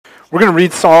We're going to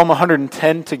read Psalm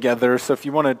 110 together, so if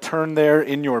you want to turn there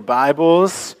in your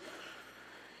Bibles.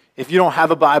 If you don't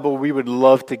have a Bible, we would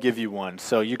love to give you one.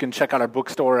 So you can check out our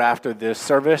bookstore after this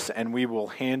service, and we will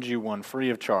hand you one free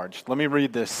of charge. Let me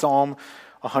read this, Psalm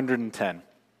 110.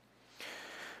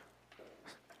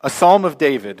 A Psalm of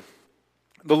David.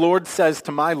 The Lord says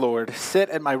to my Lord, "Sit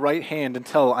at my right hand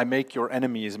until I make your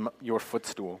enemies your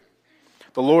footstool."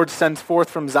 The Lord sends forth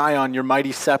from Zion your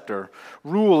mighty scepter.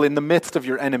 Rule in the midst of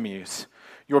your enemies.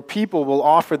 Your people will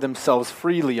offer themselves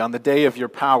freely on the day of your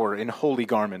power in holy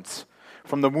garments.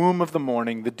 From the womb of the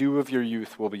morning, the dew of your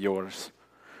youth will be yours.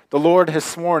 The Lord has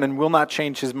sworn and will not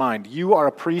change his mind. You are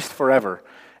a priest forever,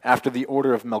 after the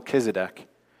order of Melchizedek.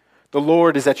 The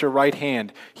Lord is at your right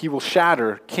hand. He will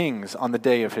shatter kings on the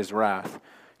day of his wrath.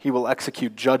 He will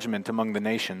execute judgment among the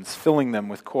nations, filling them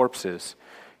with corpses.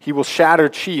 He will shatter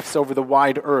chiefs over the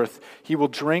wide earth. He will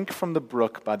drink from the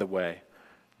brook by the way.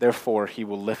 Therefore, he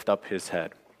will lift up his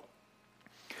head.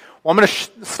 Well, I'm going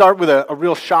to start with a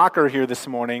real shocker here this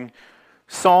morning.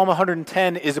 Psalm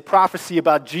 110 is a prophecy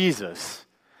about Jesus.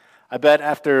 I bet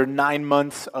after 9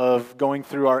 months of going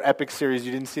through our epic series,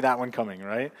 you didn't see that one coming,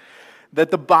 right?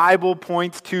 That the Bible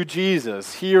points to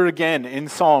Jesus here again in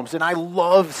Psalms. And I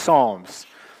love Psalms.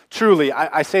 Truly,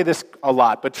 I say this a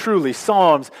lot, but truly,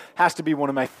 Psalms has to be one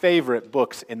of my favorite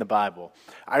books in the Bible.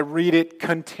 I read it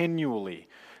continually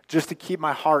just to keep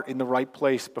my heart in the right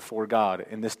place before God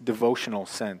in this devotional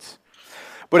sense.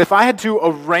 But if I had to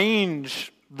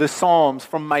arrange the Psalms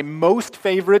from my most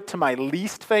favorite to my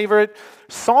least favorite,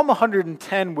 Psalm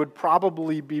 110 would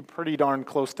probably be pretty darn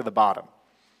close to the bottom.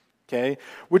 Okay?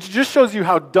 Which just shows you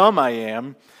how dumb I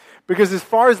am. Because as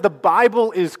far as the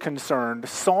Bible is concerned,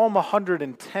 Psalm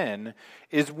 110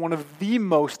 is one of the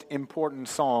most important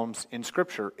psalms in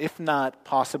Scripture, if not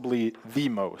possibly the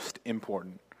most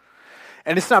important.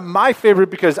 And it's not my favorite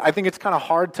because I think it's kind of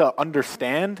hard to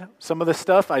understand some of the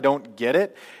stuff. I don't get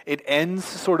it. It ends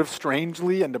sort of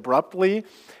strangely and abruptly.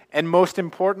 And most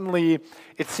importantly,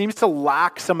 it seems to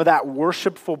lack some of that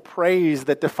worshipful praise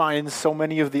that defines so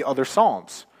many of the other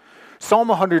psalms. Psalm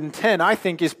 110, I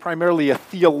think, is primarily a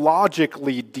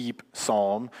theologically deep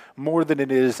psalm more than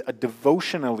it is a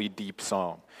devotionally deep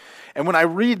psalm. And when I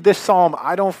read this psalm,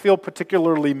 I don't feel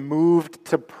particularly moved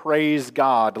to praise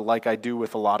God like I do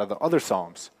with a lot of the other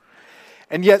psalms.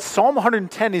 And yet Psalm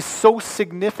 110 is so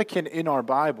significant in our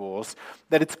Bibles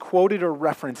that it's quoted or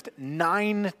referenced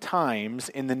 9 times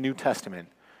in the New Testament.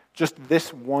 Just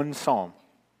this one psalm.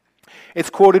 It's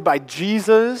quoted by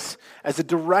Jesus as a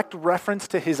direct reference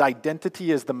to his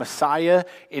identity as the Messiah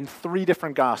in 3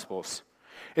 different Gospels.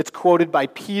 It's quoted by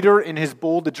Peter in his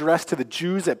bold address to the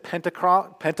Jews at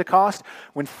Pentecost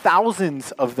when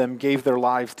thousands of them gave their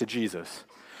lives to Jesus.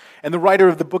 And the writer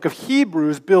of the book of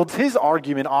Hebrews builds his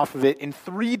argument off of it in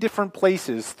 3 different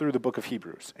places through the book of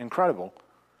Hebrews. Incredible.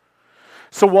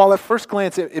 So while at first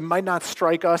glance it might not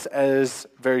strike us as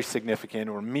very significant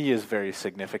or me as very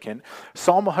significant,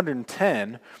 Psalm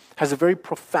 110 has a very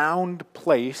profound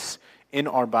place in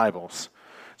our Bibles.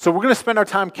 So we're going to spend our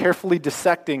time carefully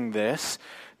dissecting this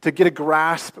to get a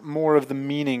grasp more of the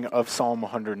meaning of Psalm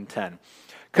 110.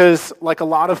 Because like a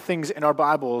lot of things in our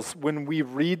Bibles, when we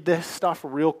read this stuff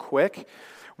real quick,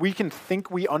 we can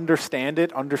think we understand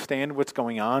it, understand what's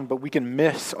going on, but we can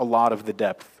miss a lot of the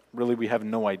depth. Really, we have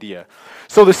no idea.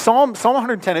 So the Psalm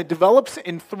 110, it develops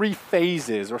in 3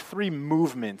 phases, or 3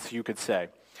 movements, you could say.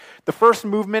 The first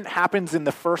movement happens in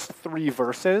the first 3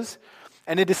 verses,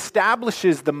 and it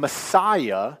establishes the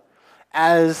Messiah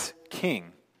as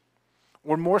king.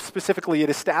 Or more specifically, it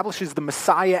establishes the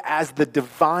Messiah as the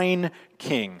divine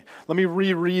king. Let me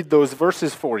reread those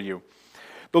verses for you.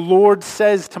 The Lord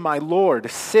says to my Lord,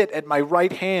 "Sit at my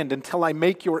right hand until I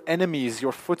make your enemies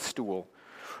your footstool."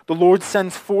 The Lord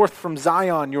sends forth from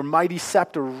Zion your mighty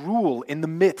scepter. Rule in the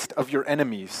midst of your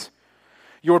enemies.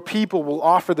 Your people will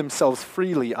offer themselves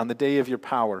freely on the day of your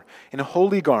power. In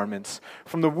holy garments,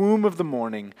 from the womb of the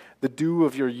morning, the dew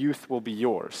of your youth will be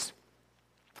yours.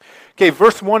 Okay,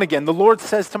 verse 1 again. The Lord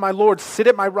says to my Lord, "Sit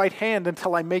at my right hand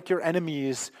until I make your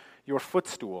enemies your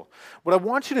footstool." What I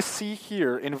want you to see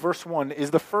here in verse 1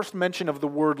 is the first mention of the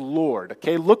word Lord.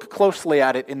 Okay, look closely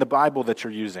at it in the Bible that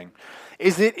you're using.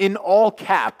 Is it in all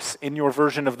caps in your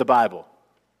version of the Bible?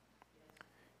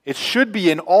 It should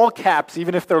be in all caps,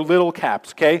 even if they're little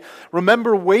caps, okay?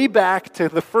 Remember way back to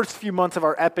the first few months of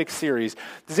our epic series.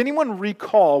 Does anyone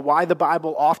recall why the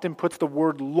Bible often puts the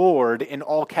word Lord in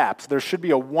all caps? There should be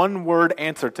a one-word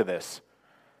answer to this.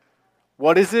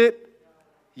 What is it?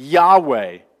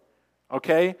 Yahweh.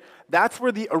 Okay? That's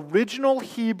where the original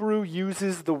Hebrew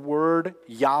uses the word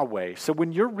Yahweh. So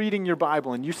when you're reading your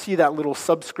Bible and you see that little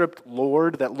subscript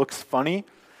Lord that looks funny,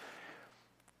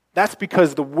 That's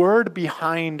because the word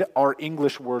behind our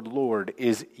English word Lord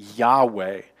is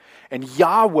Yahweh. And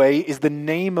Yahweh is the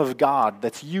name of God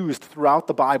that's used throughout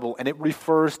the Bible, and it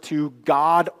refers to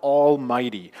God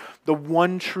Almighty, the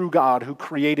one true God who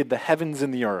created the heavens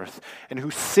and the earth, and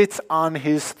who sits on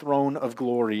his throne of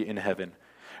glory in heaven.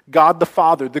 God the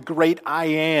Father, the great I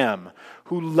Am,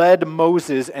 who led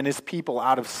Moses and his people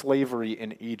out of slavery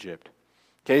in Egypt.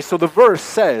 Okay, so the verse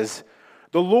says,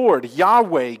 the Lord,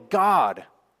 Yahweh, God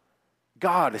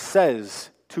says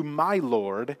to my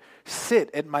Lord, sit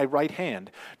at my right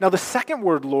hand. Now the second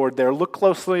word Lord there, look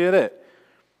closely at it.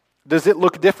 Does it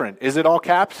look different? Is it all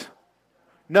caps?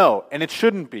 No, and it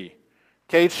shouldn't be.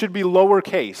 Okay, it should be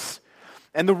lowercase.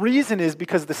 And the reason is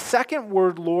because the second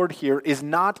word Lord here is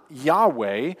not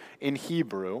Yahweh in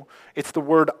Hebrew, it's the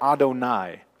word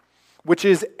Adonai, which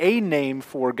is a name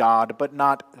for God, but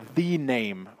not the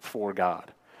name for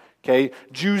God. Okay,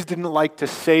 Jews didn't like to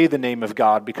say the name of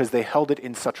God because they held it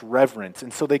in such reverence,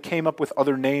 and so they came up with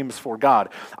other names for God.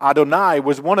 Adonai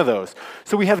was one of those.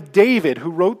 So we have David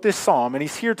who wrote this psalm, and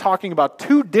he's here talking about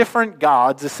two different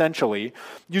gods, essentially,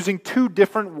 using two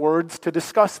different words to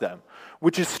discuss them,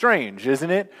 which is strange,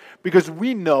 isn't it? Because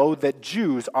we know that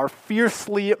Jews are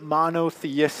fiercely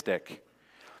monotheistic.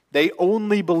 They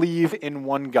only believe in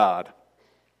one God.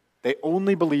 They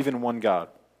only believe in one God.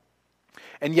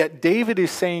 And yet David is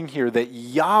saying here that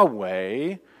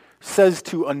Yahweh says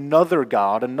to another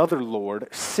God, another Lord,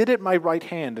 sit at my right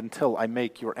hand until I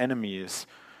make your enemies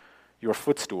your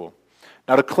footstool.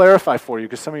 Now to clarify for you,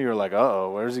 because some of you are like,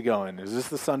 uh-oh, where's he going? Is this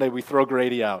the Sunday we throw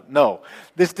Grady out? No,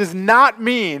 this does not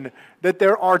mean that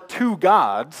there are two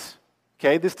gods.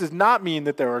 Okay, this does not mean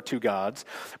that there are two gods,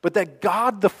 but that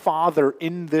God the Father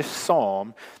in this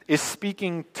psalm is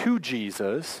speaking to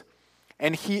Jesus,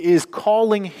 and he is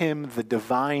calling him the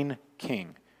divine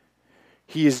king.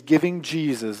 He is giving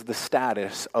Jesus the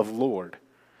status of Lord.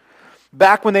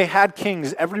 Back when they had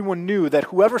kings, everyone knew that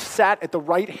whoever sat at the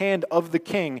right hand of the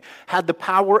king had the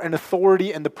power and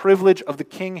authority and the privilege of the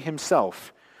king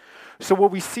himself. So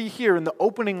what we see here in the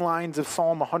opening lines of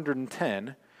Psalm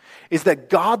 110 is that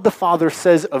God the Father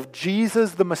says of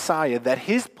Jesus the Messiah that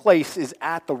his place is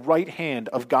at the right hand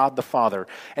of God the Father.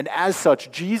 And as such,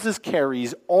 Jesus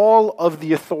carries all of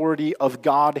the authority of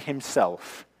God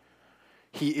himself.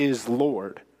 He is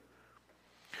Lord.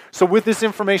 So with this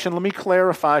information, let me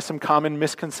clarify some common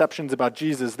misconceptions about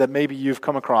Jesus that maybe you've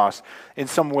come across in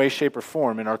some way, shape, or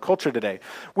form in our culture today.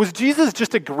 Was Jesus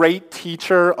just a great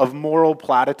teacher of moral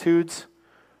platitudes?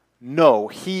 No,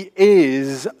 he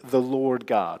is the Lord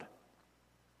God.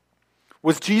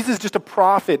 Was Jesus just a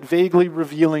prophet vaguely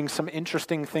revealing some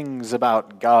interesting things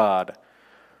about God?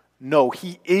 No,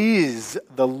 he is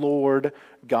the Lord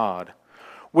God.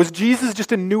 Was Jesus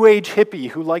just a New Age hippie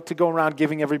who liked to go around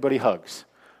giving everybody hugs?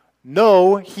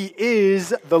 No, he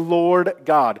is the Lord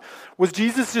God. Was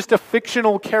Jesus just a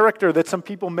fictional character that some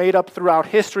people made up throughout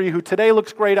history who today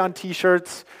looks great on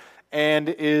t-shirts and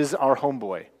is our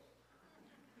homeboy?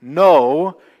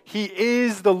 No, he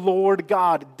is the Lord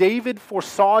God. David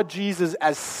foresaw Jesus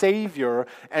as Savior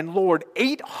and Lord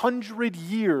 800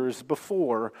 years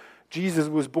before Jesus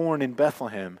was born in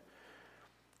Bethlehem.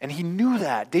 And he knew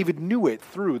that. David knew it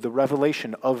through the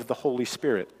revelation of the Holy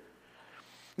Spirit.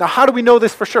 Now, how do we know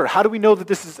this for sure? How do we know that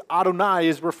this is Adonai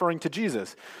is referring to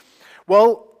Jesus?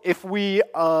 Well, if we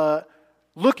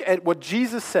look at what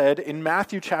Jesus said in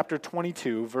Matthew chapter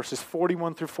 22, verses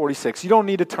 41 through 46. You don't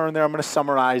need to turn there. I'm going to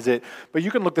summarize it, but you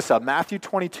can look this up. Matthew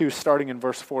 22, starting in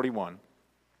verse 41.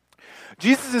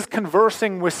 Jesus is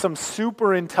conversing with some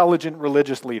super intelligent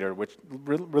religious leaders,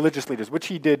 which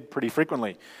he did pretty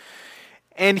frequently.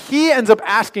 And he ends up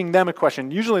asking them a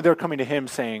question. Usually they're coming to him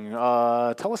saying,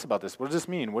 tell us about this. What does this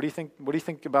mean? What do you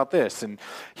think about this? And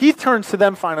he turns to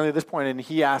them finally at this point and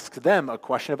he asks them a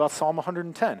question about Psalm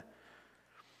 110.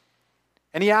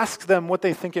 And he asks them what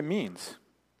they think it means.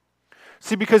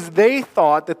 See, because they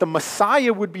thought that the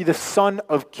Messiah would be the son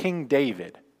of King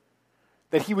David,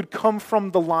 that he would come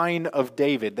from the line of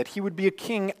David, that he would be a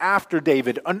king after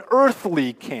David, an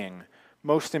earthly king,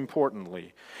 most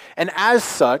importantly. And as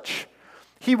such,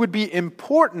 he would be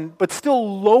important, but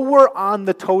still lower on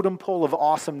the totem pole of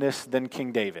awesomeness than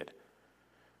King David.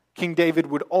 King David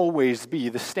would always be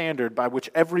the standard by which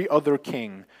every other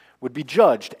king would be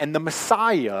judged. And the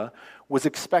Messiah was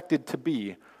expected to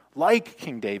be like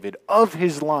King David, of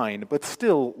his line, but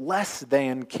still less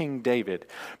than King David,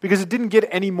 because it didn't get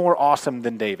any more awesome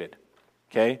than David.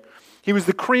 Okay? He was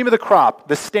the cream of the crop,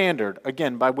 the standard,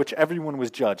 again, by which everyone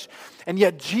was judged. And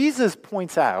yet Jesus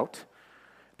points out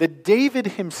that David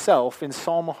himself in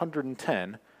Psalm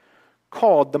 110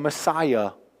 called the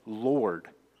Messiah Lord.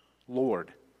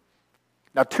 Lord.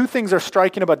 Now, two things are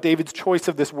striking about David's choice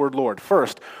of this word Lord.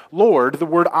 First, Lord, the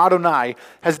word Adonai,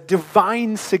 has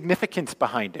divine significance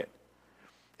behind it.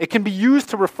 It can be used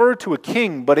to refer to a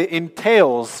king, but it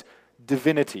entails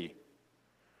divinity.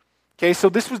 Okay, so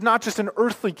this was not just an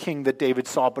earthly king that David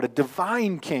saw, but a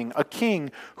divine king, a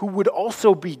king who would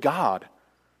also be God.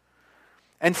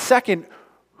 And second,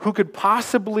 who could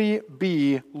possibly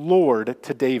be Lord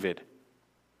to David.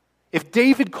 If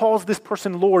David calls this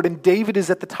person Lord and David is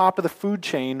at the top of the food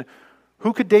chain,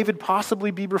 who could David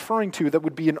possibly be referring to that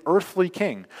would be an earthly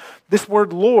king? This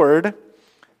word Lord,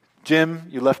 Jim,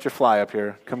 you left your fly up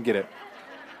here. Come get it.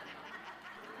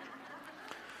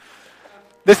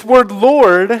 This word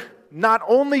Lord not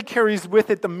only carries with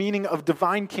it the meaning of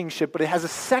divine kingship, but it has a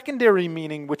secondary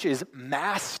meaning, which is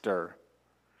master.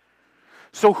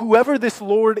 So whoever this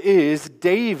Lord is,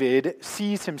 David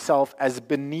sees himself as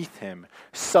beneath him,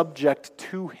 subject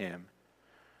to him.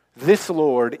 This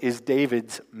Lord is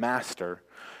David's master.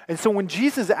 And so when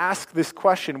Jesus asks this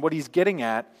question, what he's getting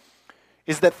at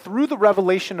is that through the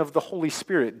revelation of the Holy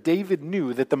Spirit, David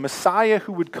knew that the Messiah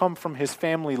who would come from his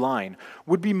family line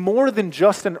would be more than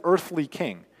just an earthly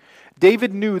king.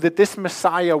 David knew that this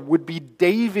Messiah would be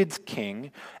David's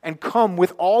king and come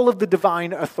with all of the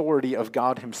divine authority of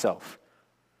God himself.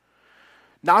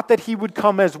 Not that he would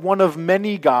come as one of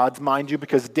many gods, mind you,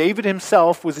 because David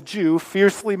himself was a Jew,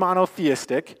 fiercely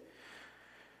monotheistic,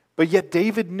 but yet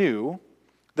David knew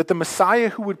that the Messiah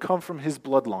who would come from his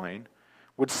bloodline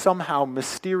would somehow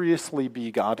mysteriously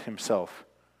be God himself.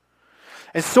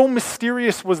 And so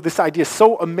mysterious was this idea,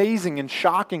 so amazing and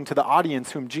shocking to the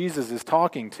audience whom Jesus is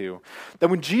talking to, that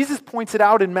when Jesus points it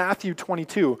out in Matthew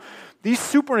 22, these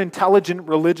super intelligent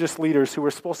religious leaders who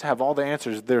are supposed to have all the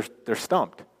answers, they're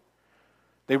stumped.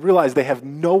 They realize they have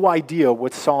no idea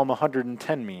what Psalm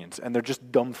 110 means, and they're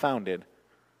just dumbfounded.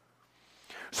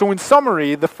 So in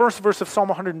summary, the first verse of Psalm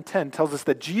 110 tells us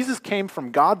that Jesus came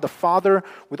from God the Father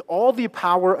with all the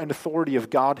power and authority of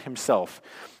God himself.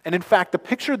 And in fact, the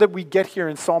picture that we get here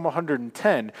in Psalm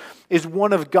 110 is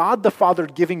one of God the Father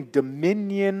giving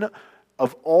dominion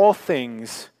of all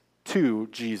things to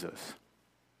Jesus.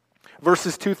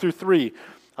 Verses 2 through 3,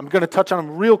 I'm going to touch on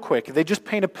them real quick. They just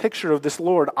paint a picture of this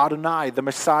Lord, Adonai, the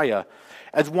Messiah,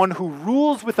 as one who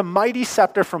rules with a mighty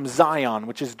scepter from Zion,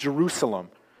 which is Jerusalem.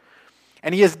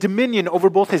 And he has dominion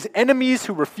over both his enemies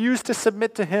who refuse to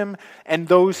submit to him and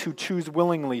those who choose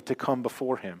willingly to come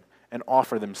before him and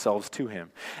offer themselves to him.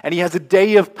 And he has a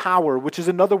day of power, which is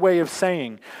another way of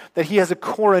saying that he has a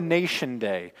coronation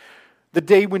day, the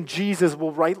day when Jesus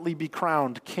will rightly be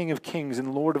crowned King of Kings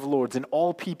and Lord of Lords, and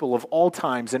all people of all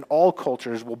times and all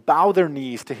cultures will bow their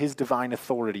knees to his divine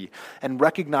authority and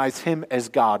recognize him as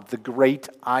God, the great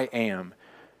I am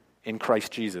in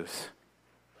Christ Jesus.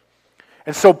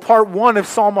 And so part 1 of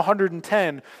Psalm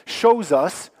 110 shows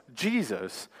us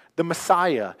Jesus, the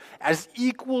Messiah, as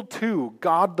equal to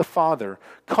God the Father,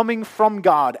 coming from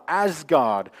God as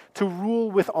God to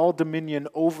rule with all dominion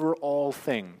over all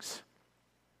things.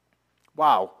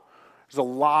 Wow, there's a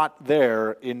lot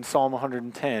there in Psalm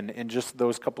 110 in just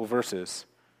those couple verses.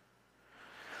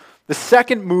 The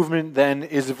second movement then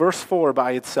is verse 4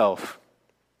 by itself.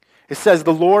 It says,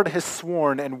 the Lord has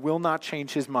sworn and will not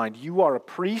change his mind. You are a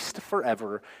priest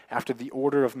forever after the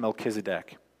order of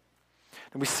Melchizedek.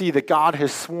 And we see that God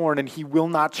has sworn and he will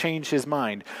not change his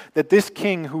mind. That this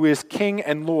king who is king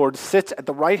and Lord sits at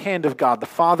the right hand of God the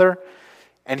Father,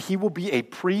 and he will be a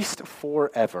priest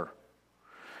forever.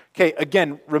 Okay,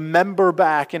 again, remember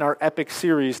back in our epic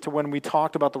series to when we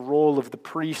talked about the role of the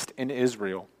priest in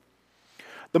Israel.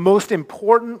 The most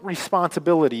important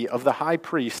responsibility of the high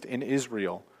priest in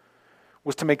Israel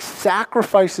was to make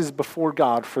sacrifices before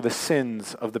God for the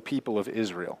sins of the people of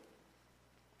Israel.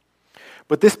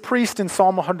 But this priest in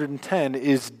Psalm 110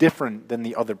 is different than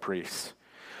the other priests.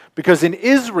 Because in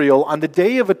Israel, on the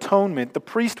Day of Atonement, the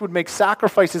priest would make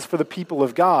sacrifices for the people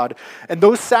of God, and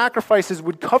those sacrifices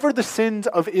would cover the sins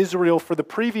of Israel for the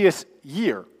previous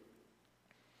year.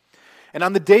 And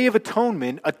on the Day of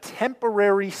Atonement, a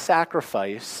temporary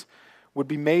sacrifice would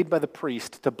be made by the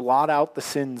priest to blot out the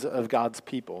sins of God's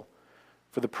people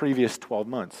for the previous 12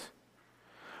 months.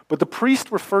 But the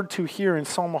priest referred to here in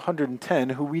Psalm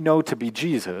 110, who we know to be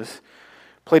Jesus,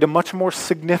 played a much more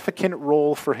significant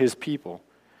role for his people.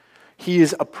 He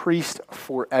is a priest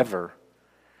forever.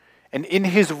 And in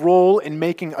his role in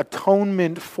making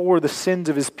atonement for the sins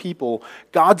of his people,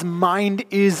 God's mind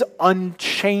is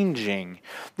unchanging.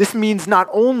 This means not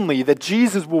only that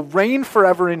Jesus will reign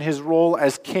forever in his role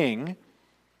as king,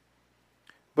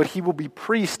 but he will be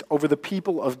priest over the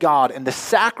people of God, and the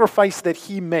sacrifice that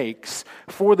he makes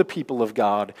for the people of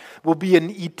God will be an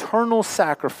eternal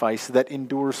sacrifice that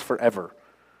endures forever.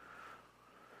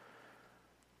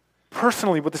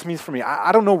 personally, what this means for me,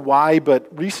 I don't know why, but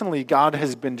recently God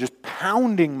has been just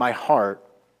pounding my heart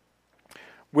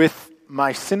with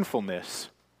my sinfulness.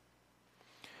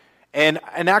 And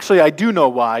actually, I do know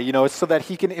why. It's so that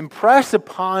he can impress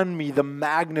upon me the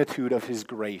magnitude of his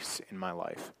grace in my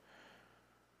life.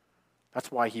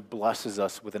 That's why he blesses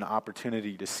us with an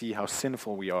opportunity to see how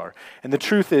sinful we are. And the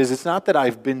truth is, it's not that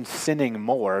I've been sinning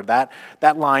more. That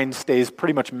line stays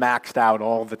pretty much maxed out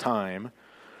all the time.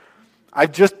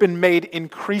 I've just been made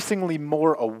increasingly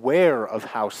more aware of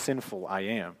how sinful I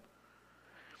am.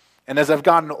 And as I've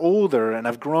gotten older and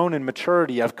I've grown in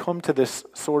maturity, I've come to this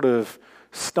sort of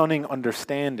stunning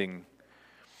understanding.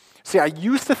 See, I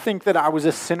used to think that I was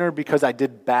a sinner because I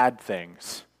did bad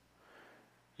things.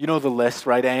 You know the list,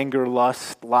 right? Anger,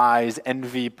 lust, lies,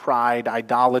 envy, pride,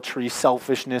 idolatry,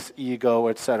 selfishness, ego,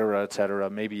 etc., etc.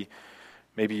 Maybe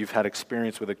you've had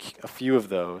experience with a few of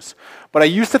those. But I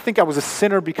used to think I was a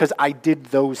sinner because I did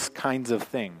those kinds of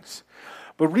things.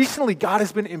 But recently, God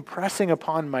has been impressing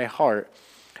upon my heart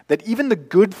that even the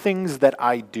good things that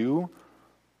I do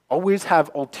always have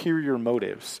ulterior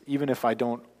motives, even if I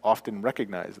don't often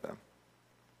recognize them.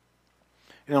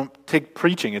 Take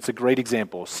preaching. It's a great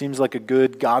example. Seems like a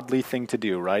good, godly thing to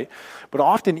do, right? But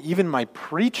often, even my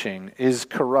preaching is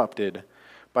corrupted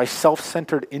by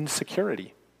self-centered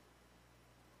insecurity.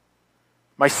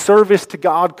 My service to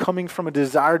God coming from a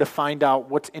desire to find out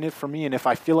what's in it for me, and if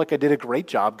I feel like I did a great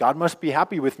job, God must be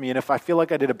happy with me, and if I feel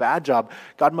like I did a bad job,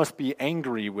 God must be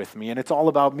angry with me, and it's all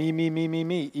about me,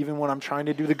 even when I'm trying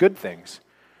to do the good things.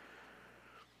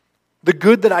 The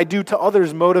good that I do to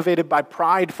others motivated by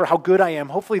pride for how good I am,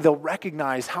 hopefully they'll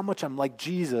recognize how much I'm like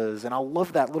Jesus, and I'll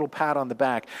love that little pat on the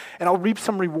back, and I'll reap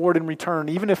some reward in return,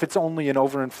 even if it's only an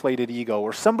overinflated ego,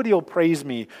 or somebody will praise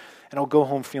me, and I'll go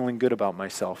home feeling good about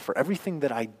myself for everything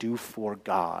that I do for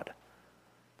God.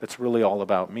 That's really all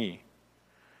about me.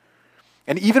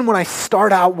 And even when I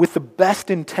start out with the best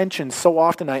intentions, so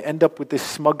often I end up with this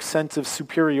smug sense of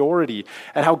superiority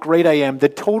at how great I am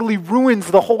that totally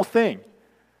ruins the whole thing.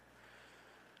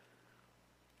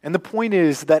 And the point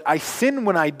is that I sin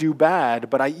when I do bad,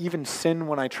 but I even sin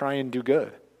when I try and do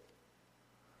good.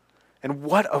 And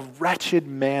what a wretched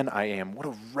man I am. What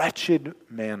a wretched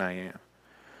man I am.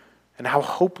 And how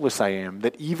hopeless I am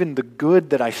that even the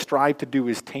good that I strive to do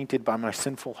is tainted by my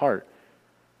sinful heart.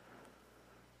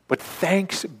 But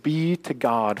thanks be to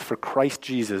God for Christ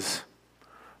Jesus,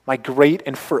 my great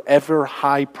and forever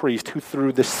high priest, who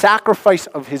through the sacrifice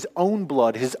of his own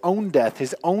blood, his own death,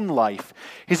 his own life,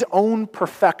 his own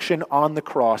perfection on the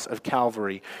cross of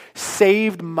Calvary,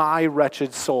 saved my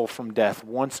wretched soul from death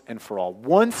once and for all.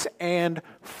 Once and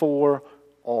for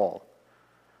all.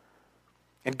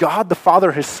 And God the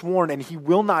Father has sworn, and he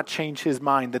will not change his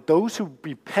mind, that those who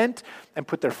repent and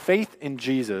put their faith in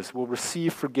Jesus will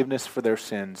receive forgiveness for their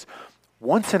sins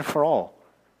once and for all.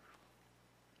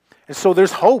 And so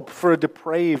there's hope for a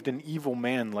depraved and evil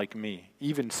man like me,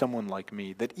 even someone like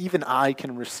me, that even I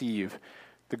can receive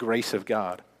the grace of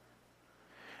God.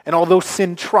 And although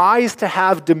sin tries to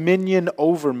have dominion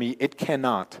over me, it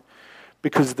cannot,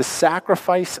 because the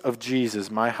sacrifice of Jesus,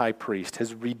 my high priest,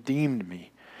 has redeemed me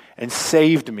and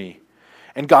saved me.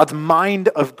 And God's mind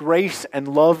of grace and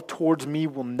love towards me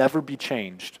will never be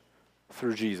changed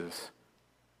through Jesus.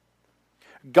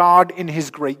 God, in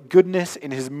his great goodness,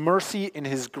 in his mercy, in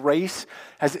his grace,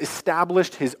 has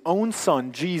established his own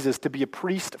Son, Jesus, to be a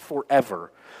priest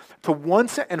forever, to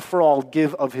once and for all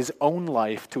give of his own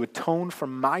life to atone for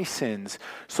my sins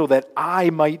so that I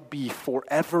might be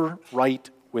forever right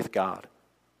with God.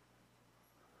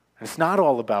 And it's not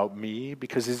all about me,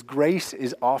 because his grace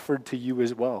is offered to you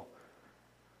as well.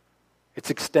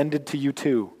 It's extended to you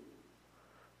too.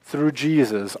 Through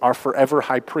Jesus, our forever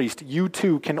high priest, you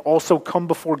too can also come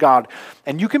before God,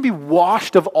 and you can be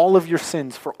washed of all of your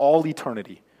sins for all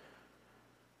eternity.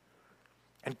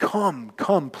 And come,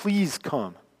 please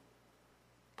come.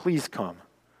 Please come.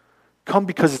 Come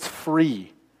because it's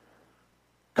free.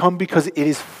 Come because it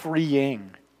is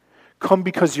freeing. Come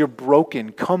because you're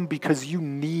broken. Come because you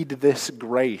need this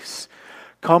grace.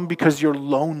 Come because you're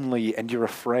lonely and you're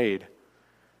afraid.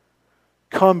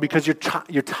 Come because you're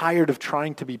tired of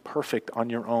trying to be perfect on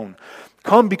your own.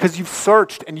 Come because you've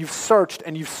searched and you've searched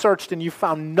and you've searched and you've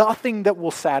found nothing that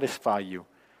will satisfy you.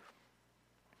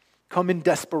 Come in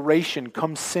desperation.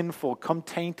 Come sinful. Come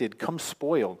tainted. Come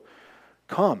spoiled.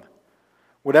 Come.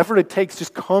 Whatever it takes,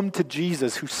 just come to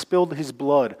Jesus who spilled his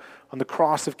blood on the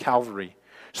cross of Calvary,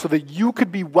 so that you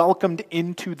could be welcomed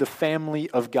into the family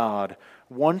of God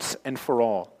once and for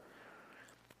all.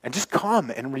 And just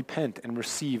come and repent and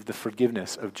receive the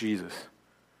forgiveness of Jesus.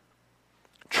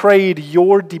 Trade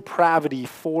your depravity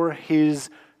for his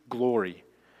glory,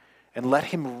 and let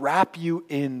him wrap you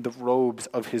in the robes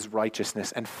of his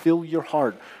righteousness and fill your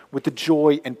heart with the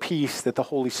joy and peace that the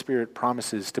Holy Spirit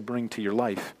promises to bring to your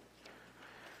life.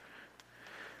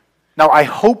 Now, I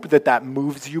hope that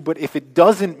moves you, but if it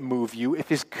doesn't move you, if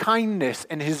his kindness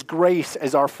and his grace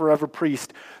as our forever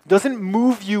priest doesn't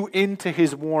move you into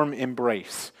his warm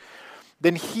embrace,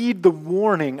 then heed the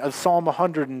warning of Psalm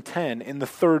 110 in the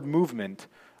third movement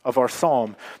of our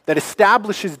psalm that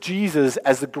establishes Jesus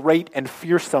as the great and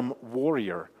fearsome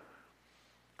warrior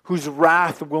whose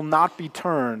wrath will not be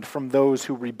turned from those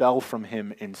who rebel from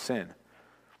him in sin.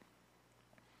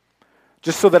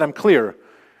 Just so that I'm clear,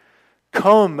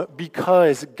 come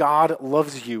because God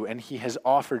loves you and he has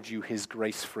offered you his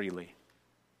grace freely.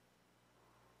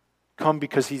 Come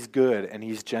because he's good and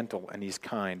he's gentle and he's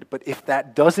kind. But if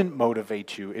that doesn't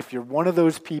motivate you, if you're one of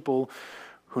those people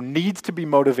who needs to be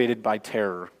motivated by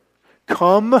terror,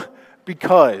 come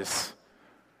because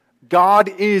God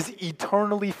is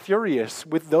eternally furious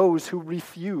with those who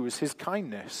refuse his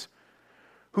kindness,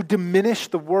 who diminish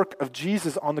the work of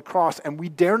Jesus on the cross, and we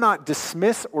dare not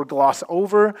dismiss or gloss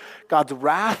over God's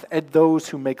wrath at those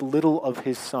who make little of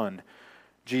his Son,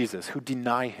 Jesus, who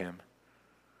deny him.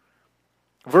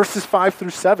 Verses 5 through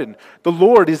 7, the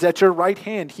Lord is at your right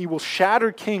hand. He will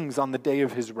shatter kings on the day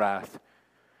of his wrath.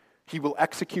 He will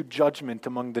execute judgment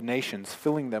among the nations,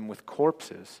 filling them with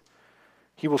corpses.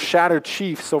 He will shatter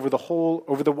chiefs over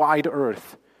the wide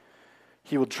earth.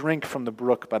 He will drink from the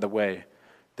brook by the way.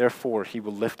 Therefore, he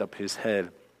will lift up his head.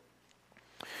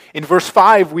 In verse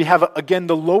 5, we have again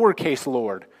the lowercase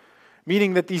Lord,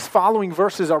 meaning that these following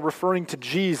verses are referring to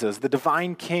Jesus, the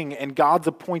divine king and God's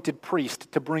appointed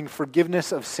priest to bring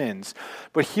forgiveness of sins.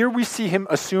 But here we see him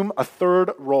assume a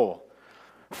third role.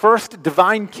 First,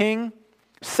 divine king.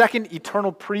 Second,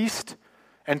 eternal priest.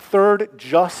 And third,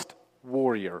 just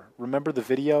warrior. Remember the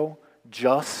video?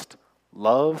 Just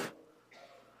love.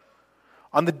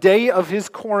 On the day of his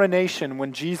coronation,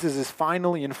 when Jesus is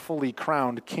finally and fully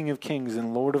crowned King of Kings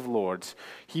and Lord of Lords,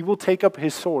 he will take up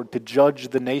his sword to judge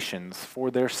the nations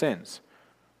for their sins.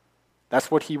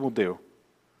 That's what he will do.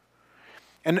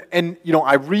 And you know,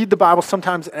 I read the Bible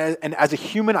sometimes, and as a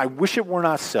human, I wish it were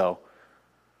not so.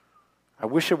 I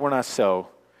wish it were not so.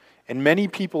 And many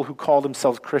people who call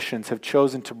themselves Christians have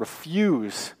chosen to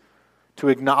refuse to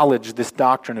acknowledge this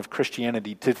doctrine of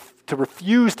Christianity, to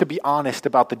refuse to be honest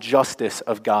about the justice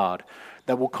of God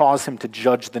that will cause him to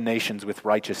judge the nations with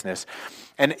righteousness.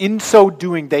 And in so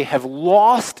doing, they have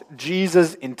lost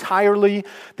Jesus entirely.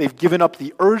 They've given up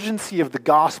the urgency of the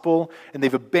gospel, and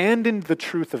they've abandoned the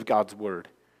truth of God's word.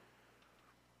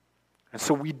 And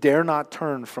so we dare not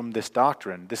turn from this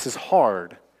doctrine. This is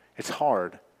hard. It's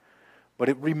hard. But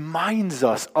it reminds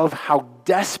us of how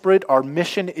desperate our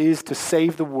mission is to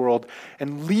save the world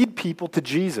and lead people to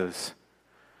Jesus.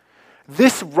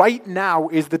 This right now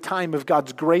is the time of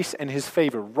God's grace and his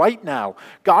favor. Right now,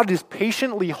 God is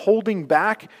patiently holding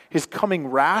back his coming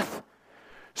wrath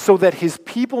so that his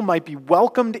people might be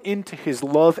welcomed into his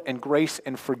love and grace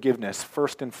and forgiveness,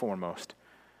 first and foremost.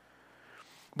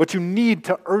 But you need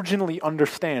to urgently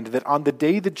understand that on the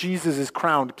day that Jesus is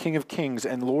crowned King of Kings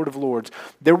and Lord of Lords,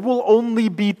 there will only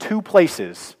be two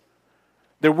places.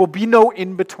 There will be no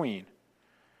in-between.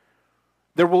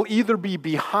 There will either be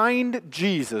behind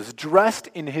Jesus, dressed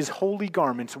in his holy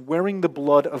garments, wearing the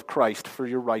blood of Christ for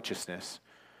your righteousness,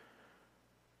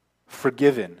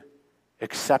 forgiven,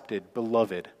 accepted,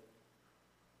 beloved,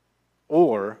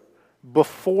 or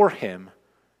before him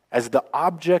as the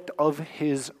object of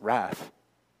his wrath.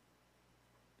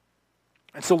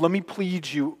 And so let me plead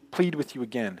with you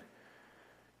again.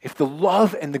 If the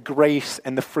love and the grace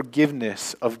and the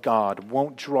forgiveness of God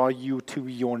won't draw you to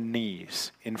your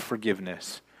knees in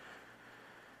forgiveness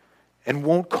and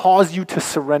won't cause you to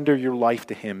surrender your life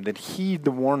to him, then heed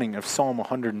the warning of Psalm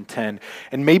 110.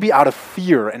 And maybe out of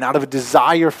fear and out of a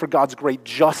desire for God's great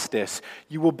justice,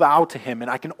 you will bow to him.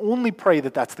 And I can only pray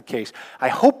that that's the case. I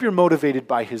hope you're motivated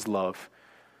by his love.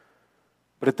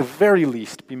 But at the very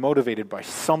least, be motivated by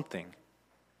something.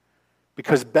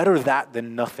 Because better that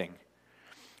than nothing.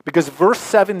 Because verse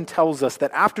 7 tells us that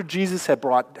after Jesus has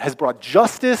brought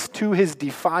justice to his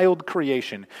defiled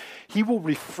creation, he will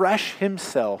refresh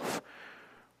himself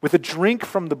with a drink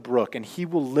from the brook, and he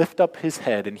will lift up his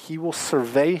head, and he will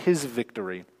survey his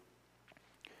victory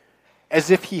as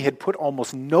if he had put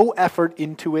almost no effort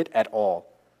into it at all.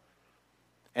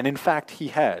 And in fact, he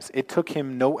has. It took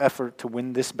him no effort to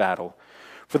win this battle.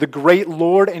 For the great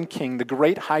Lord and King, the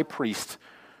great high priest,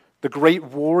 the great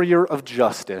warrior of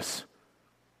justice,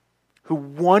 who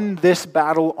won this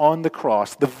battle on the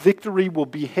cross, the victory will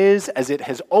be his as it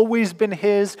has always been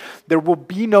his. There will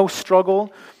be no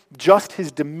struggle. just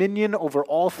his dominion over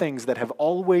all things that have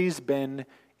always been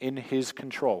in his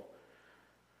control.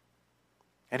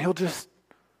 And he'll just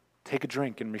take a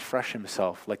drink and refresh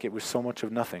himself like it was so much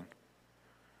of nothing.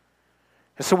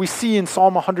 And so we see in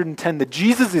Psalm 110 that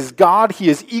Jesus is God. He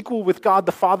is equal with God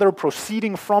the Father,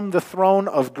 proceeding from the throne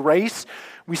of grace.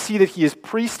 We see that he is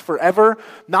priest forever,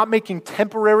 not making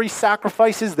temporary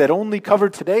sacrifices that only cover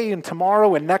today and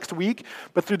tomorrow and next week,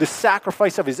 but through the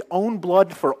sacrifice of his own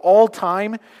blood for all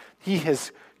time, he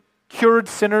has cured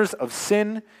sinners of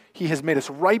sin. He has made us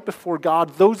right before God.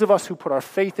 Those of us who put our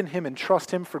faith in him and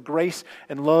trust him for grace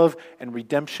and love and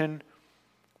redemption,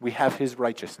 we have his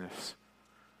righteousness.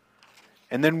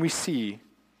 And then we see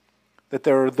that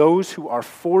there are those who are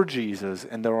for Jesus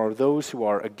and there are those who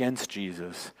are against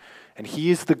Jesus. And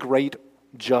he is the great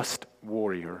just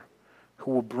warrior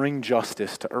who will bring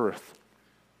justice to earth.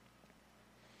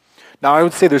 Now, I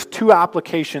would say there's two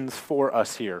applications for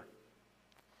us here.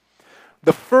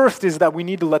 The first is that we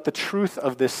need to let the truth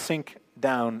of this sink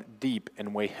down deep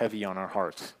and weigh heavy on our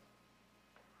hearts.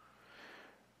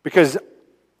 Because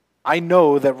I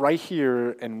know that right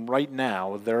here and right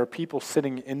now, there are people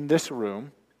sitting in this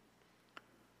room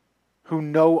who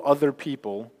know other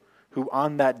people who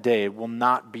on that day will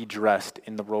not be dressed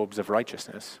in the robes of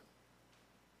righteousness.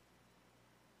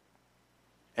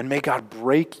 And may God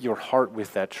break your heart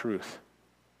with that truth.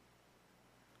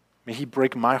 May he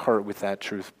break my heart with that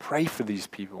truth. Pray for these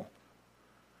people.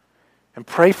 And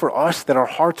pray for us that our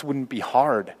hearts wouldn't be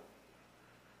hard.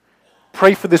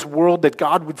 Pray for this world that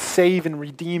God would save and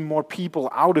redeem more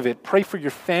people out of it. Pray for your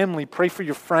family. Pray for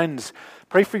your friends.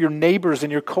 Pray for your neighbors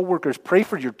and your coworkers. Pray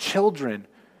for your children.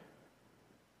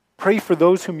 Pray for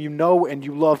those whom you know and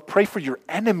you love. Pray for your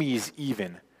enemies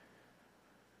even.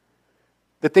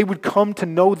 That they would come to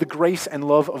know the grace and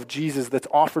love of Jesus that's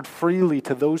offered freely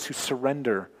to those who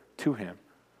surrender to him.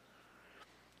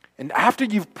 And after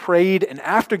you've prayed and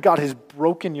after God has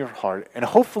broken your heart, and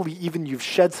hopefully even you've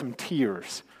shed some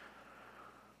tears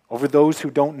over those who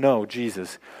don't know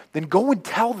Jesus, then go and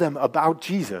tell them about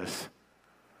Jesus.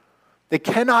 They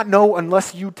cannot know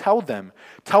unless you tell them.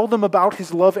 Tell them about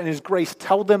his love and his grace.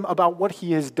 Tell them about what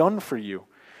he has done for you.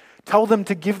 Tell them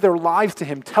to give their lives to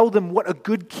him. Tell them what a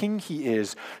good king he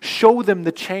is. Show them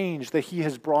the change that he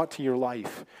has brought to your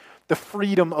life, the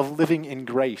freedom of living in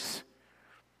grace.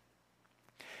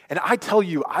 And I tell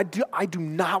you, I do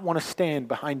not want to stand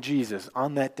behind Jesus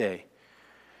on that day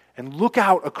and look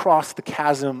out across the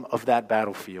chasm of that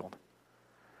battlefield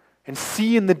and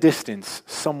see in the distance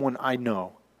someone I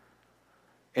know.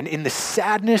 And in the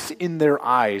sadness in their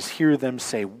eyes, hear them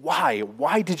say, "Why?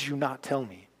 Why did you not tell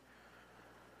me?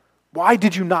 Why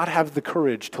did you not have the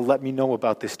courage to let me know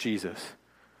about this Jesus?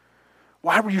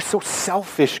 Why were you so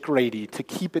selfish, Grady, to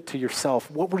keep it to yourself?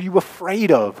 What were you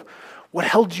afraid of? What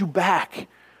held you back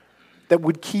that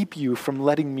would keep you from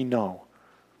letting me know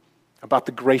about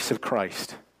the grace of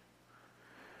Christ?"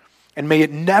 And may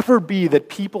it never be that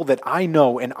people that I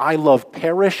know and I love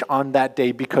perish on that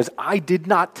day because I did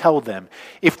not tell them.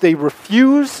 If they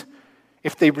refuse,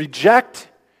 if they reject,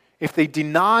 if they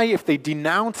deny, if they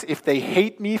denounce, if they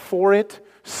hate me for it,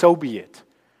 so be it.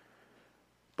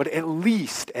 But at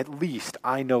least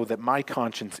I know that my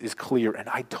conscience is clear and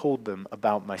I told them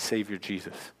about my Savior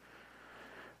Jesus.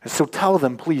 And so tell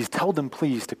them please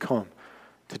to come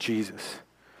to Jesus.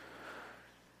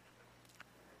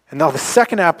 And now the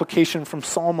second application from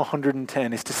Psalm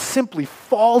 110 is to simply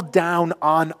fall down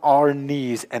on our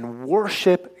knees and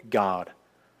worship God.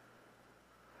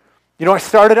 You know, I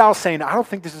started out saying, I don't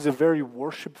think this is a very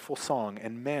worshipful song,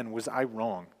 and man, was I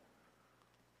wrong.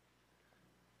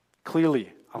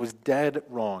 Clearly, I was dead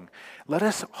wrong. Let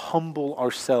us humble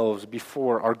ourselves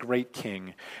before our great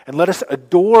King, and let us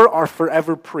adore our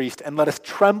forever priest, and let us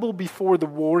tremble before the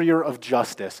warrior of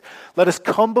justice. Let us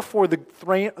come before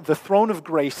the throne of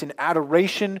grace in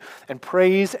adoration and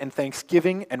praise and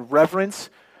thanksgiving and reverence,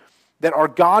 that our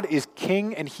God is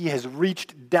King and he has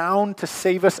reached down to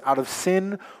save us out of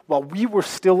sin while we were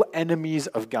still enemies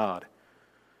of God.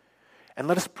 And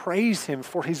let us praise him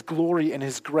for his glory and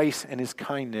his grace and his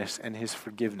kindness and his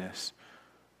forgiveness.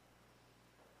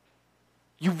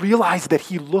 You realize that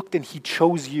he looked and he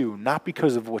chose you, not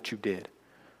because of what you did,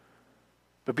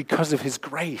 but because of his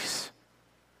grace.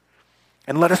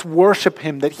 And let us worship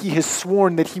him that he has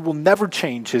sworn that he will never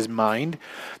change his mind,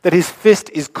 that his fist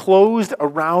is closed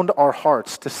around our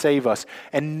hearts to save us,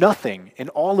 and nothing in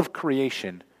all of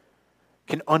creation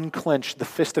can unclench the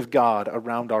fist of God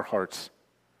around our hearts.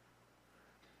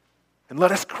 And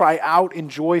let us cry out in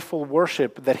joyful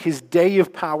worship that his day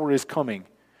of power is coming,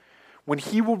 when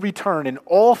he will return and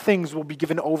all things will be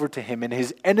given over to him, and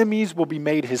his enemies will be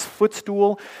made his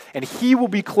footstool, and he will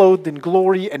be clothed in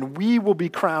glory, and we will be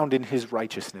crowned in his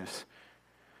righteousness.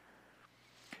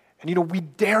 And we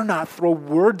dare not throw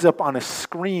words up on a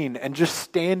screen and just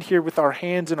stand here with our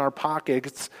hands in our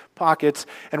pockets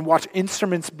and watch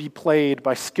instruments be played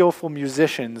by skillful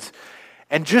musicians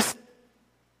and just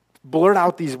blurt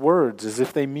out these words as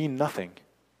if they mean nothing.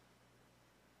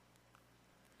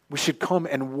 We should come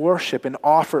and worship and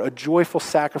offer a joyful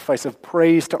sacrifice of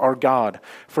praise to our God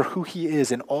for who he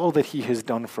is and all that he has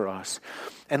done for us.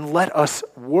 And let us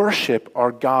worship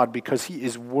our God because he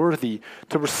is worthy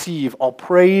to receive all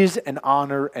praise and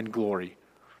honor and glory.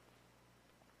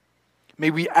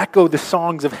 May we echo the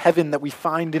songs of heaven that we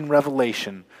find in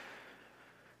Revelation.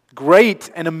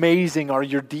 Great and amazing are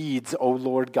your deeds, O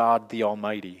Lord God the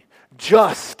Almighty.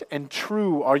 Just and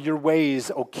true are your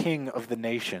ways, O King of the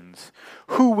nations.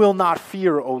 Who will not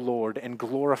fear, O Lord, and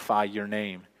glorify your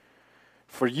name?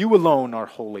 For you alone are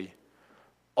holy.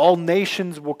 All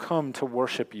nations will come to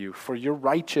worship you, for your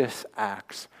righteous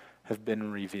acts have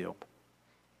been revealed.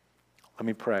 Let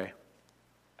me pray.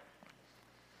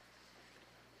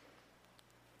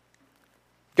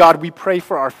 God, we pray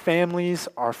for our families,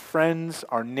 our friends,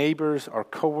 our neighbors, our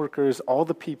coworkers, all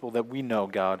the people that we know,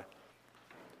 God,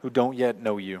 who don't yet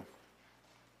know you.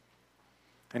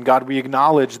 And God, we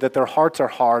acknowledge that their hearts are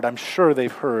hard. I'm sure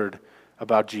they've heard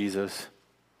about Jesus.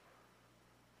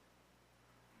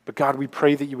 But God, we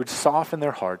pray that you would soften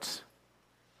their hearts.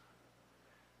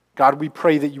 God, we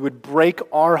pray that you would break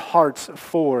our hearts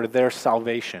for their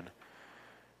salvation.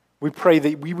 We pray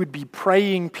that we would be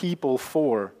praying people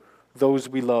for those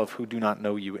we love who do not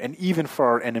know you, and even for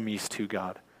our enemies too,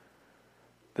 God.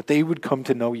 That they would come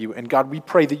to know you. And God, we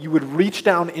pray that you would reach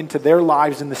down into their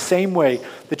lives in the same way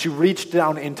that you reached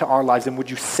down into our lives, and would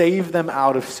you save them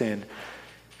out of sin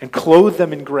and clothe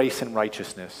them in grace and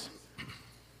righteousness.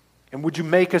 And would you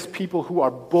make us people who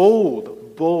are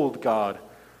bold, God,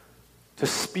 to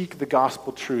speak the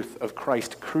gospel truth of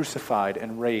Christ crucified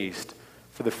and raised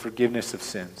for the forgiveness of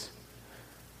sins.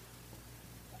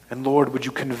 And Lord, would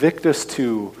you convict us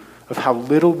too of how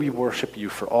little we worship you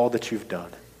for all that you've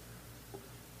done.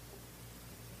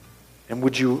 And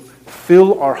would you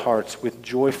fill our hearts with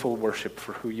joyful worship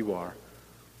for who you are.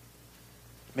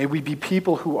 May we be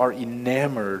people who are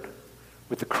enamored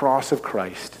with the cross of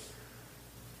Christ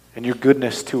and your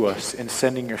goodness to us in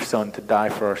sending your Son to die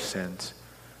for our sins.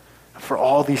 For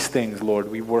all these things, Lord,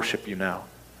 we worship you now.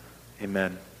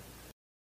 Amen.